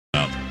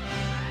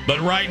But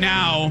right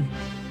now,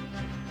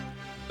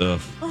 Oh,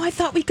 I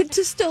thought we could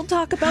just still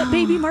talk about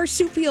baby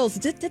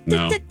marsupials.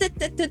 No.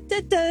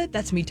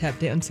 That's me tap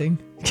dancing.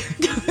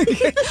 I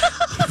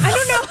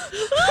don't know.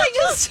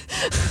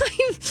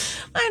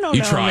 I don't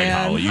you know, tried,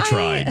 man. Holly. You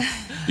tried.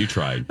 You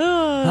tried.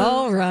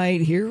 All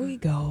right, here we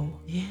go.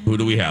 Who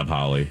do we have,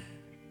 Holly?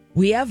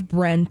 We have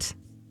Brent.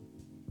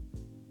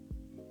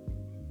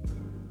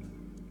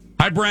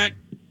 Hi, Brent.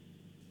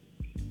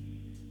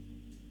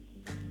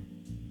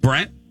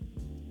 Brent?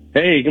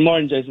 Hey, good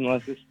morning, Jason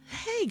Alexis.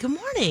 Hey, good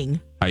morning.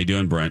 How you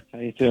doing, Brent? How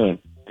you doing?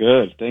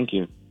 Good, thank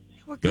you.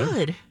 We're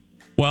good.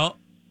 Well,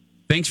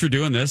 thanks for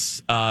doing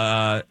this.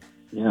 Yeah,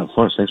 of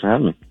course. Thanks for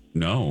having me.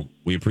 No,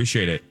 we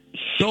appreciate it.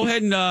 Go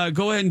ahead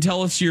and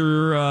tell us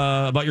your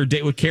about your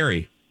date with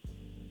Kerry.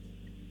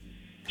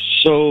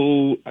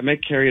 So I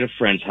met Kerry at a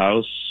friend's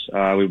house.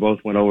 We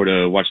both went over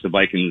to watch the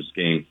Vikings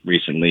game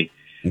recently.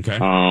 Okay.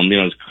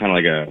 It's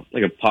kind of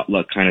like a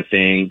potluck kind of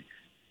thing.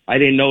 I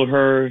didn't know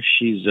her.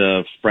 She's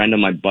a friend of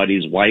my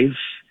buddy's wife,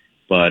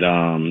 but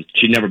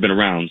she'd never been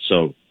around.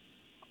 So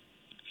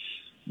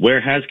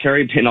where has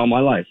Kerry been all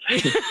my life?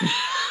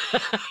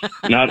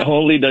 Not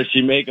only does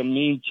she make a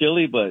mean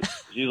chili, but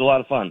she's a lot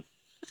of fun.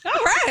 All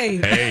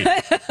right.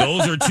 Hey,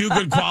 those are two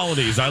good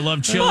qualities. I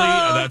love chili.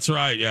 That's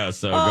right. Yeah.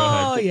 So go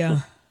ahead. Oh,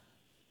 yeah.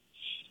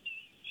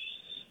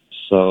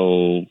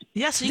 So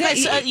Yeah, so you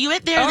guys, you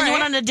went there All and you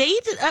right. went on a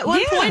date at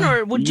one point,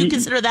 or would you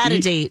consider that a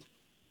date?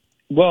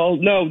 Well,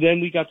 no, then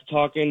we got to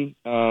talking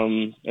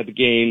at the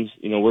game.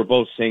 We're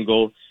both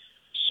single.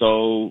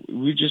 So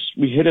we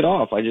hit it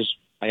off.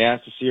 I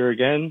asked to see her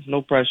again.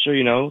 No pressure,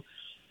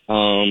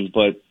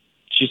 but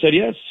she said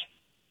yes.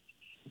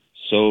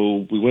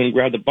 So we went and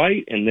grabbed a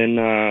bite, and then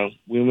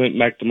we went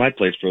back to my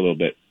place for a little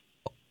bit.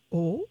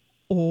 Oh.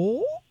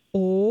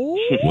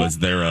 Was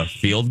there a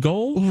field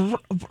goal?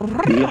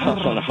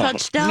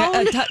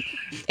 Touchdown?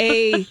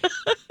 A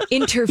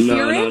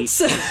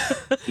interference?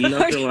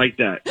 Nothing like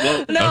that.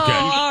 Well, No, Okay.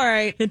 all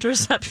right.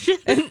 Interception?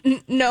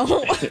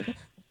 No.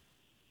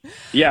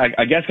 yeah,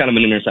 I guess kind of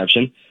an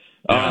interception.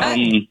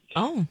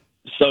 Oh.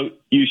 So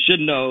you should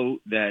know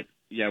that,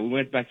 yeah, we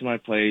went back to my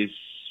place,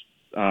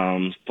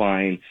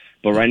 fine.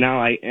 But right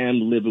now I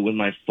am living with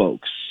my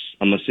folks.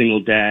 I'm a single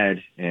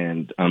dad,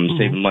 and I'm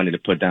saving money to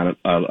put down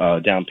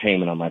a down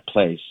payment on my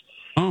place.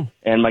 Oh.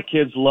 And my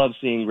kids love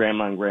seeing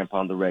Grandma and Grandpa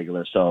on the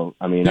regular. So,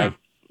 I mean, Yeah.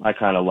 I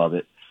kind of love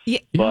it. Yeah.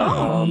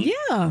 But,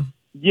 Yeah.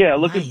 yeah,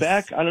 looking Nice.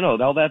 back, I don't know.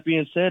 All that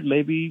being said,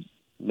 maybe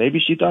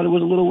she thought it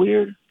was a little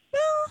weird.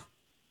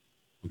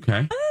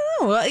 Okay.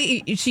 Oh, well,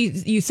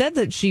 you said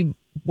that she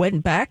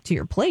went back to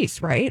your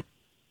place, right?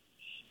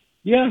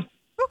 Yeah.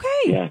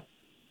 Okay. Yeah.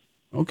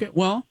 Okay.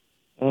 Well,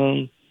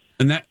 Um,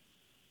 and that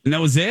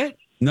was it.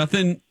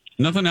 Nothing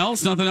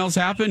else. Nothing else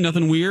happened.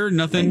 Nothing weird.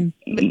 Nothing.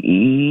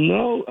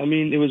 no, I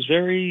mean, it was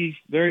very,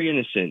 very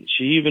innocent.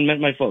 She even met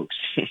my folks.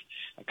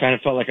 I kind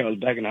of felt like I was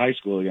back in high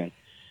school again.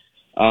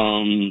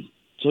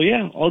 So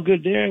yeah, all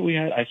good there.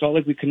 I felt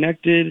like we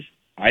connected.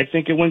 I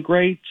think it went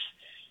great.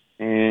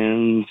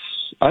 And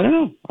I don't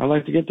know. I'd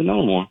like to get to know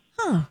her more.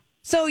 Huh.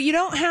 So you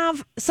don't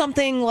have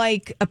something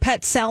like a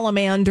pet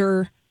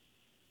salamander,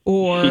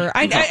 or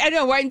I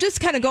know. I'm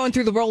just kind of going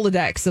through the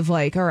Rolodex of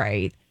like, all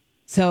right.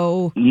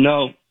 So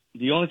No,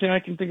 the only thing I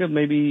can think of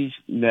maybe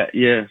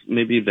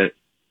that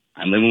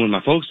I'm living with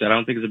my folks. That I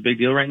don't think is a big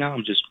deal right now.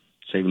 I'm just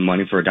saving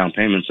money for a down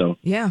payment. So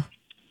yeah,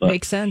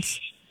 makes sense.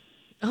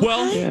 Okay.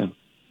 Well, yeah.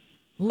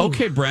 Ooh.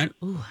 okay, Brent.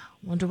 Ooh,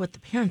 wonder what the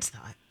parents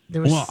thought.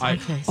 There was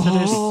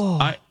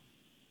Well,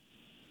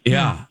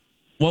 Yeah.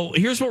 Well,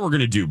 here's what we're going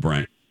to do,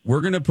 Brent.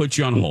 We're going to put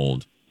you on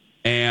hold.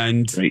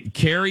 And Great.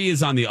 Kerry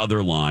is on the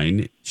other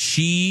line.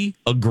 She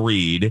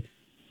agreed.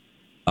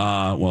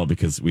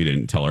 Because we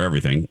didn't tell her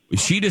everything.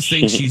 She just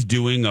thinks she's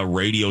doing a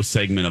radio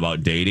segment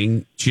about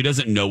dating. She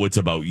doesn't know it's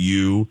about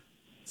you.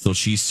 So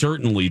she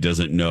certainly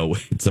doesn't know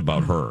it's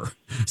about her.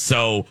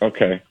 So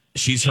Okay.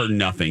 she's heard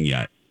nothing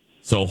yet.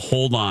 So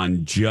hold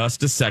on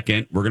just a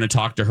second. We're going to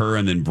talk to her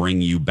and then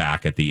bring you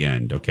back at the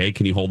end. Okay.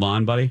 Can you hold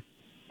on, buddy?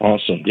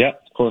 Awesome. Yeah,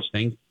 of course.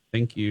 Thank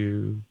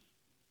you.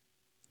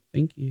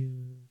 Thank you.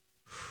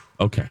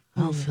 Okay. I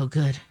don't feel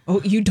good.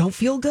 Oh, you don't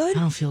feel good? I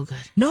don't feel good.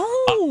 No.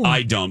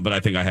 I don't, but I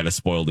think I had a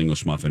spoiled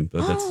English muffin.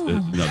 But that's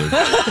neither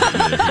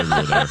here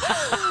nor there.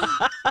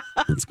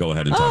 Let's go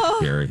ahead and talk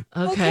to Kerry.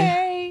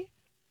 Okay.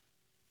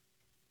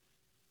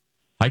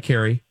 Hi,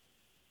 Kerry.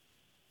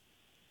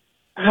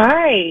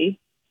 Hi.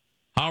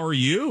 How are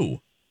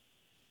you?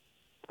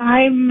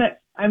 I'm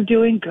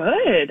doing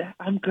good.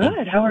 I'm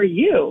good. How are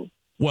you?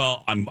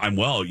 Well, I'm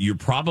well. You're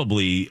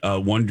probably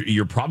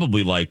You're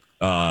probably like,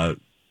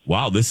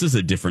 wow, this is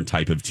a different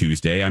type of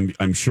Tuesday.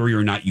 I'm sure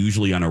you're not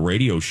usually on a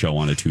radio show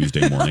on a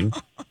Tuesday morning.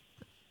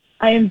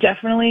 I am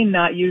definitely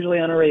not usually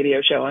on a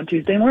radio show on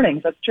Tuesday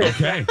mornings. That's true.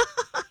 Okay.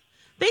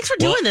 Thanks for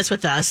doing this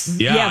with us.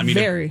 Yeah, I mean,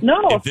 very. No,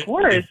 of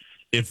course.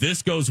 If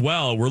this goes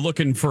well, we're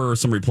looking for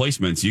some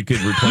replacements. You could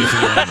replace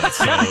any one of us.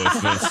 So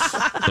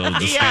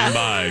just stand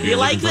by. If You you're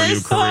like looking for a new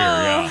this? career,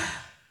 yeah.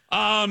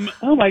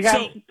 Oh my gosh,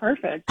 so-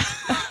 perfect.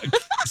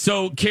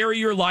 So, Kerry,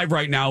 you're live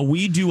right now.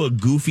 We do a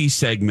goofy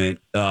segment,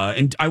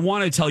 and I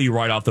want to tell you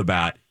right off the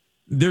bat,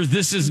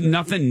 this is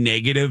nothing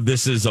negative.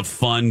 This is a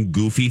fun,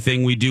 goofy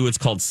thing we do. It's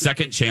called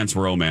Second Chance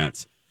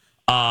Romance,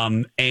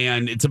 and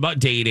it's about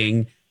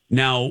dating.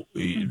 Now,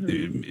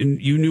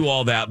 you knew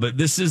all that, but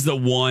this is the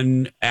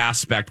one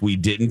aspect we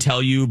didn't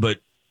tell you. But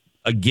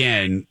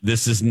again,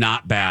 this is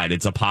not bad.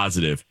 It's a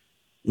positive.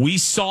 We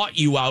sought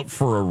you out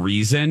for a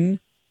reason.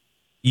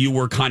 You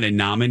were kind of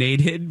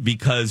nominated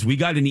because we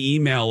got an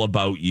email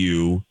about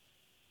you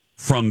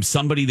from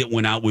somebody that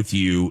went out with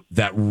you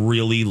that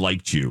really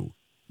liked you.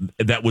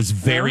 That was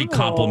very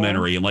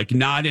complimentary and like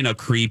not in a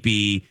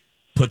creepy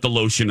put the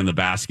lotion in the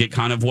basket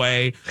kind of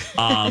way.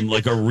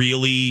 Like a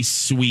really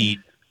sweet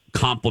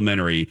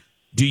complimentary.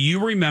 Do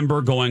you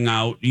remember going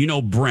out? You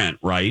know Brent,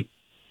 right?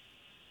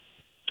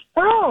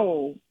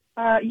 Oh,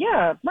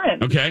 yeah,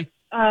 Brent. Okay.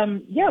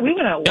 Yeah, we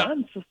went out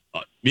once.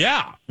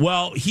 Yeah.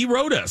 Well, he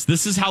wrote us.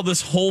 This is how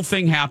this whole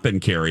thing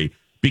happened, Kerry,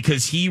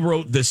 because he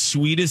wrote the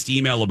sweetest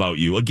email about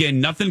you.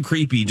 Again, nothing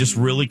creepy, just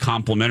really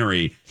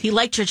complimentary. He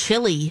liked your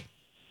chili.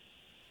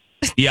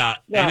 Yeah.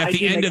 Yeah, and at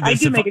the end of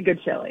this, I do make a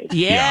good chili.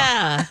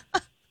 Yeah.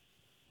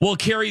 Well,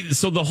 Kerry,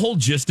 so the whole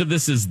gist of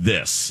this is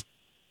this.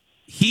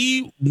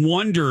 He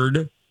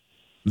wondered,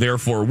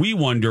 therefore we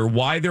wonder,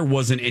 why there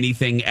wasn't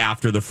anything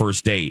after the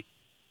first date.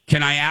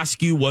 Can I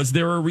ask you, was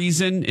there a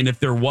reason? And if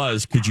there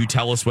was, could you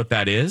tell us what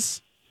that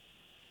is?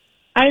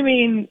 I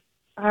mean,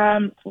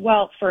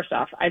 well, first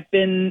off, I've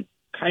been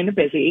kind of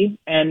busy.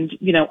 And,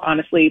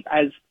 honestly,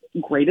 as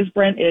great as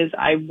Brent is,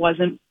 I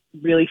wasn't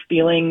really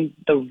feeling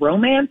the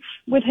romance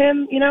with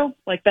him,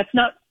 Like, that's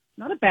not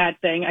a bad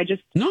thing. I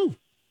just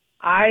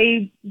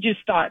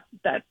thought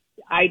that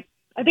I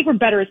think we're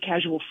better as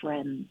casual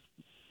friends.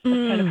 That's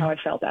kind of how I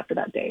felt after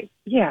that date.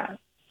 Yeah.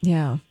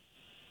 Yeah.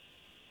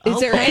 Is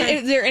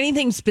there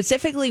anything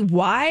specifically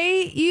why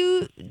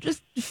you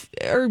just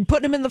are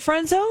putting him in the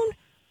friend zone?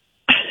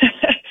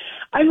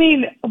 I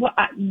mean, well,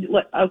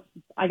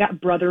 I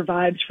got brother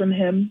vibes from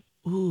him.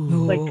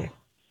 Ooh. Like,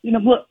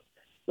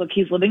 look,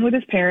 he's living with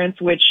his parents,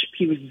 which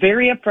he was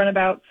very upfront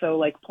about. So,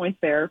 like, points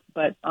there.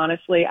 But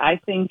honestly, I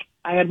think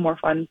I had more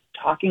fun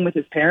talking with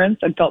his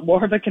parents and felt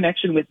more of a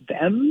connection with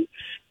them.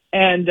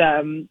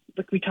 And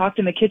we talked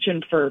in the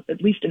kitchen for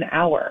at least an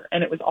hour,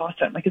 and it was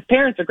awesome. Like, his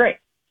parents are great.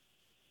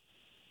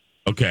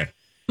 Okay.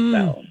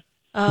 So,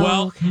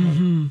 well,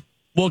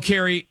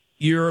 Kerry,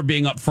 you're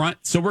being upfront,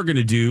 so we're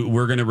going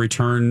to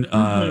return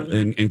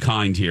in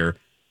kind here.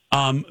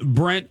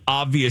 Brent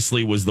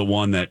obviously was the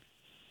one that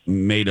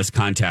made us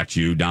contact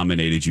you,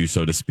 dominated you,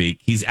 so to speak.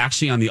 He's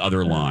actually on the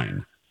other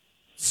line.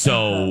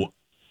 So,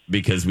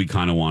 because we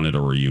kind of wanted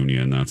a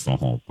reunion, that's the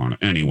whole point.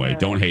 Anyway,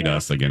 don't hate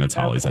us. Again, it's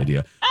Holly's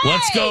idea.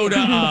 Let's go to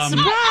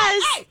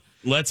surprise.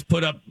 Let's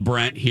put up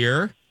Brent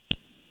here.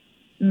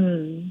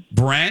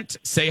 Brent,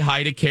 say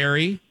hi to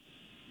Kerry.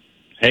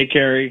 Hey,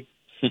 Kerry.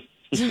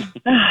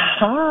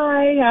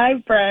 Hi,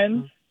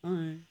 Brent.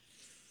 Hi.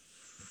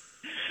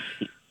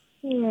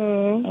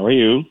 Oh. How are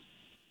you?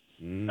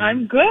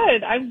 I'm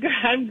good.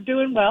 I'm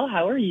doing well.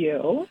 How are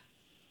you?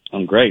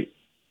 I'm great.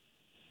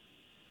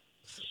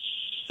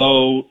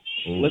 So,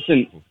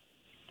 listen,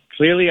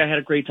 clearly I had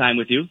a great time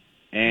with you,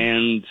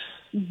 and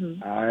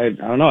I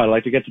don't know, I'd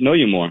like to get to know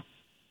you more.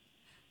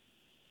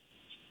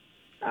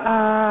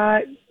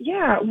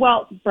 Yeah,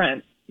 well,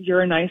 Brent,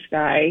 you're a nice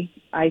guy.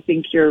 I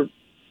think you're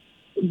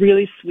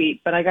really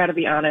sweet, but I gotta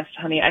be honest,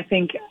 honey, I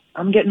think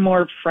I'm getting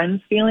more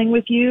friends feeling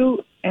with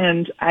you,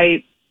 and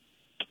I'm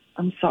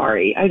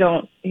sorry. I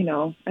don't,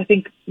 I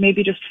think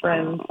maybe just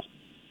friends.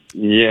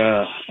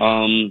 Yeah,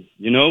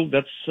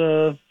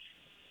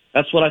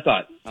 that's what I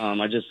thought.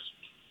 I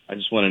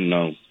just wanted to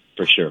know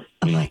for sure.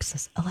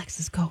 Alexis,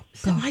 go.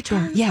 Is it my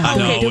turn? Yeah.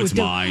 No, okay, it's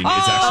mine.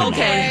 It's actually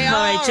okay. mine.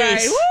 All right,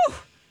 Jace. Woo.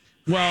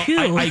 Well,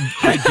 I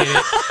get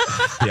it.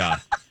 Yeah,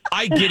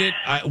 I get it.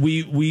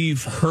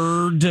 We've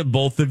heard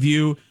both of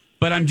you,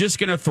 but I'm just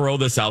going to throw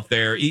this out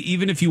there.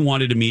 Even if you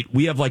wanted to meet,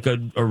 we have like a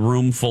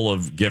room full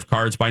of gift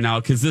cards by now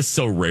because this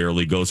so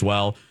rarely goes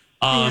well.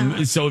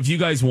 So if you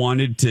guys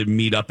wanted to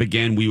meet up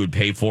again, we would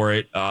pay for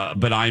it.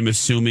 But I'm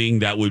assuming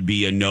that would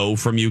be a no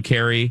from you,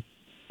 Kerry.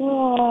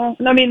 Oh,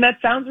 I mean, that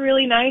sounds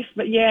really nice,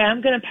 but yeah,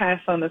 I'm going to pass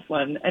on this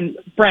one. And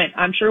Brent,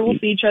 I'm sure we'll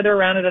see each other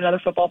around at another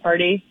football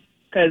party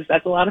because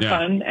that's a lot of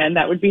fun and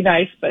that would be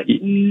nice, but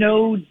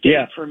no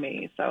date for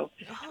me. So,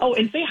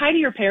 and say hi to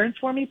your parents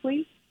for me,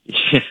 please.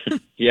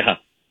 Yeah,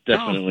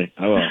 definitely.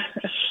 I will.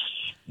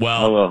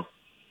 Well, I will.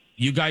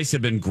 You guys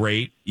have been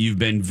great. You've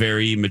been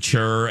very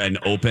mature and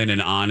open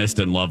and honest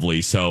and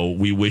lovely. So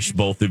we wish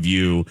both of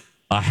you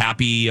a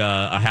happy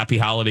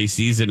holiday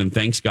season. And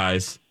thanks,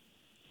 guys.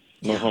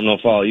 No harm, no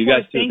foul. You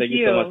guys too. Thank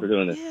you so much for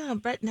doing this. Yeah,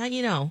 Brett, now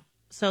you know.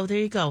 So there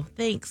you go.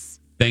 Thanks.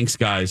 Thanks,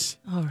 guys.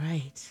 All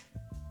right.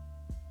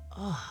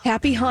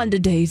 Happy Honda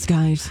days,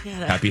 guys.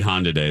 Happy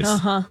Honda days.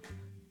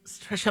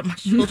 Stretch out my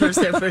shoulders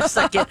there for a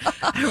second.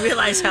 I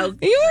realized how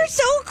You were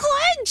so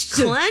clenched.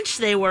 clenched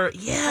they were.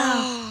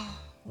 Yeah.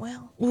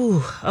 Well,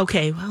 Ooh.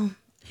 Okay. Well,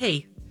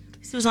 hey,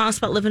 he was honest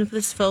about living with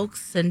his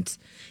folks, and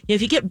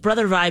if you get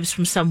brother vibes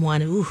from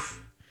someone, ooh,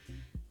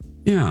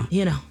 Yeah.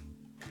 You know,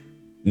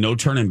 No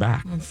turning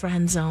back.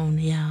 friend zone.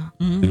 Yeah.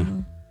 Yeah.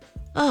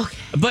 Okay.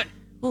 But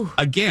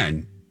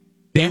again,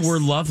 they were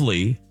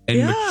lovely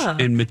and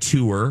and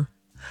mature,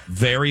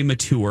 very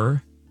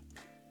mature,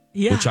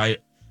 which I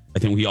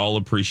think we all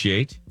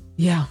appreciate.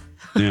 Yeah.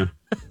 Yeah.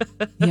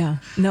 Yeah.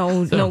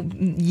 No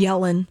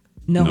yelling.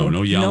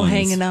 No yelling. No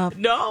hanging up.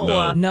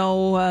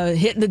 No.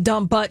 Hitting the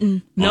dump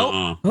button.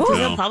 Nope.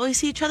 They'll probably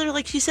see each other,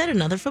 like she said,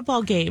 another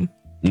football game.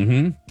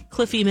 Mm-hmm.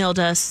 Cliff emailed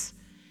us.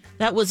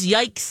 That was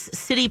yikes,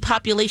 city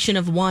population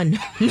of 1.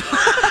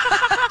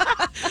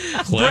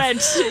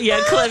 Brent.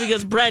 Yeah, Cliff. He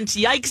goes, Brent,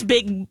 yikes,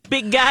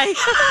 big guy.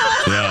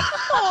 Yeah.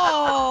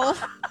 Oh.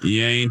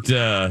 You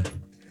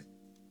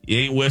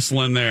ain't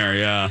whistling there,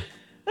 yeah.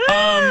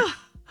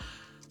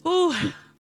 Ooh.